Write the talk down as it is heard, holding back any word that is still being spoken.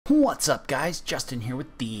What's up, guys? Justin here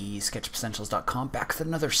with TheSketchUpEssentials.com, back with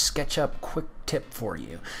another SketchUp quick tip for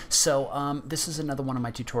you. So this is another one of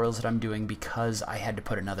my tutorials that I'm doing because I had to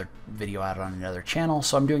put another video out on another channel.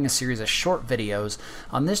 So I'm doing a series of short videos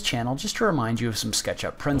on this channel just to remind you of some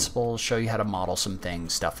SketchUp principles, show you how to model some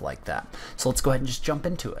things, stuff like that. So let's go ahead and just jump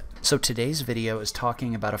into it. So today's video is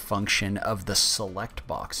talking about a function of the select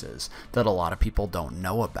boxes that a lot of people don't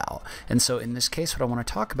know about. And so in this case, what I want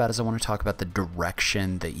to talk about is I want to talk about the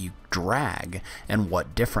direction that you drag and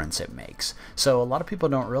what difference it makes. So a lot of people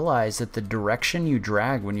don't realize that the direction you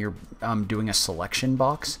drag when you're doing a selection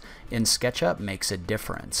box in SketchUp makes a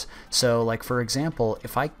difference. So like for example,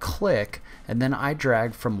 if I click and then I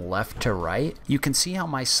drag from left to right, you can see how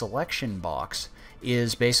my selection box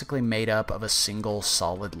is basically made up of a single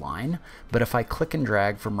solid line, but if I click and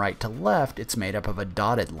drag from right to left, it's made up of a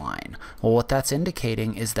dotted line. Well, what that's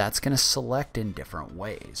indicating is that's going to select in different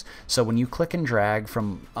ways. So when you click and drag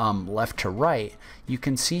from left to right, you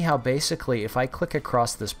can see how basically if I click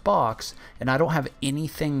across this box and I don't have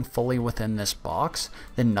anything fully within this box,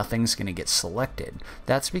 then nothing's going to get selected.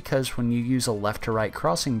 That's because when you use a left to right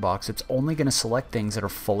crossing box, it's only going to select things that are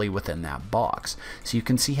fully within that box. So you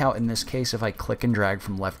can see how in this case, if I click and drag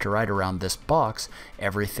from left to right around this box,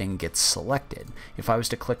 everything gets selected. If I was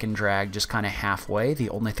to click and drag just kind of halfway, the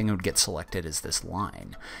only thing that would get selected is this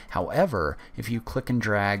line. However, if you click and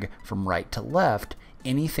drag from right to left,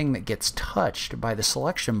 anything that gets touched by the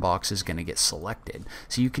selection box is going to get selected.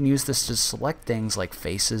 So you can use this to select things like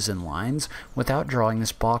faces and lines without drawing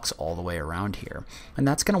this box all the way around here. And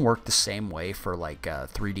that's going to work the same way for like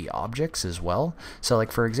 3D objects as well. So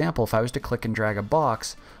like for example, if I was to click and drag a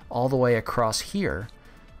box all the way across here,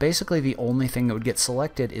 basically the only thing that would get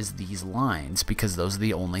selected is these lines because those are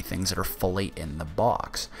the only things that are fully in the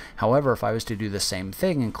box. However, if I was to do the same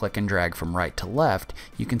thing and click and drag from right to left,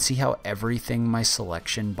 you can see how everything my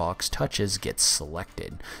selection box touches gets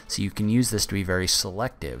selected. So you can use this to be very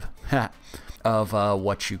selective of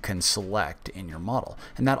what you can select in your model.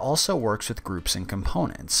 And that also works with groups and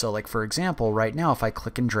components. So like for example, right now if I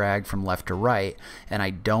click and drag from left to right and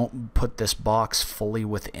I don't put this box fully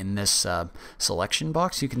within this selection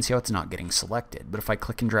box, you can see how it's not getting selected. But if I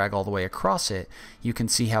click and drag all the way across it, you can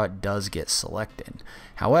see how it does get selected.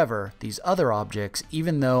 However, these other objects,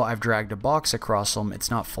 even though I've dragged a box across them,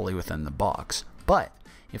 it's not fully within the box. But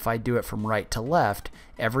if I do it from right to left,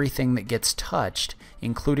 everything that gets touched,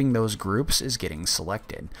 including those groups, is getting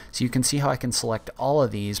selected. So you can see how I can select all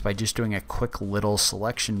of these by just doing a quick little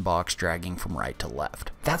selection box dragging from right to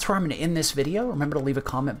left. That's where I'm going to end this video. Remember to leave a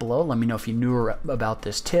comment below. Let me know if you knew about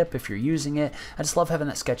this tip, if you're using it. I just love having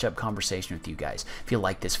that SketchUp conversation with you guys. If you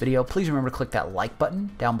like this video, please remember to click that like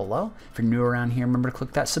button down below. If you're new around here, remember to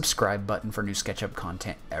click that subscribe button for new SketchUp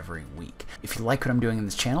content every week. If you like what I'm doing in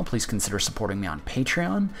this channel, please consider supporting me on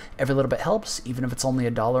Patreon. Every little bit helps, even if it's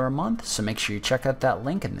only $1 a month, so make sure you check out that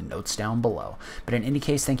link in the notes down below. But in any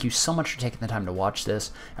case, thank you so much for taking the time to watch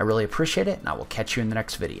this. I really appreciate it, and I will catch you in the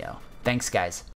next video. Thanks, guys.